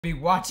Be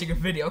watching a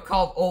video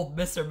called Old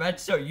Mr. Med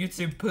Show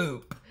YouTube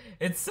Poop.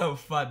 It's so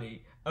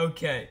funny.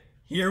 Okay,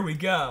 here we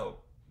go.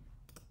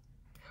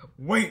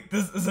 Wait,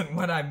 this isn't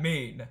what I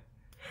mean.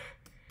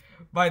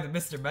 By the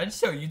Mr. Med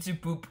Show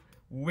YouTube Poop,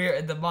 we're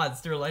in the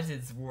Monster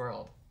Legends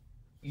world.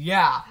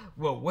 Yeah,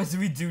 well, what do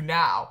we do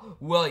now?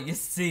 Well, you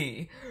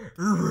see.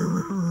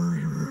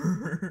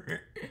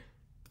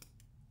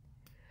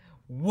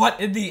 What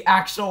in the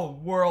actual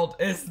world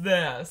is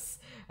this?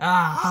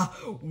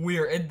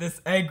 We're in this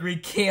angry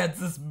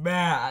Kansas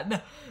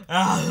man.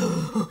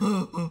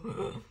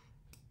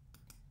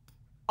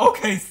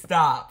 Okay,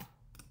 stop.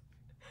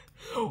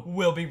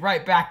 We'll be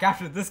right back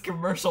after this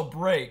commercial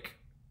break.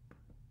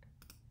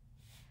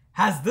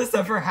 Has this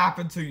ever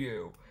happened to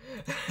you?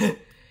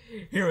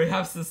 Here we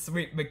have some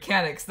sweet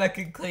mechanics that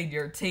can clean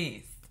your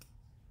teeth.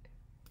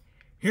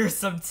 Here's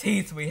some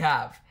teeth we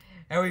have,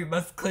 and we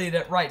must clean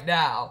it right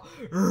now.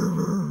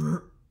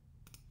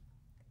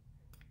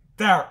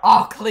 There,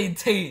 all clean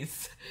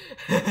teeth.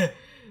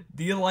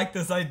 Do you like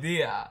this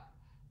idea?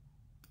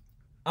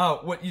 Oh,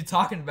 what you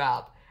talking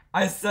about?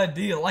 I said,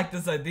 do you like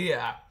this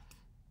idea?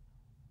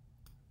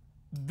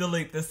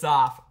 Delete this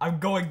off. I'm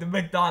going to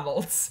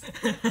McDonald's.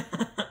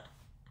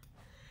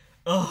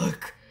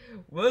 Ugh,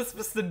 what's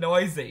Mr.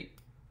 Noisy?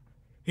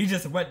 He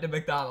just went to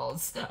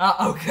McDonald's.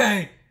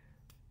 Okay.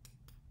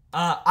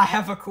 I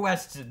have a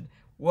question.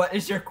 What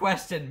is your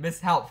question, Miss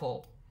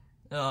Helpful?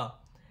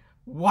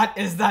 What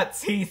is that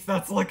teeth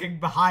that's looking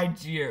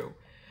behind you?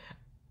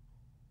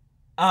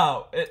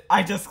 Oh,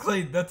 I just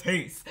cleaned the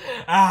teeth.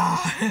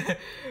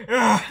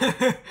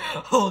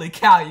 Holy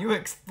cow, you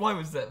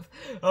explosive.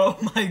 Oh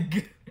my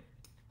god.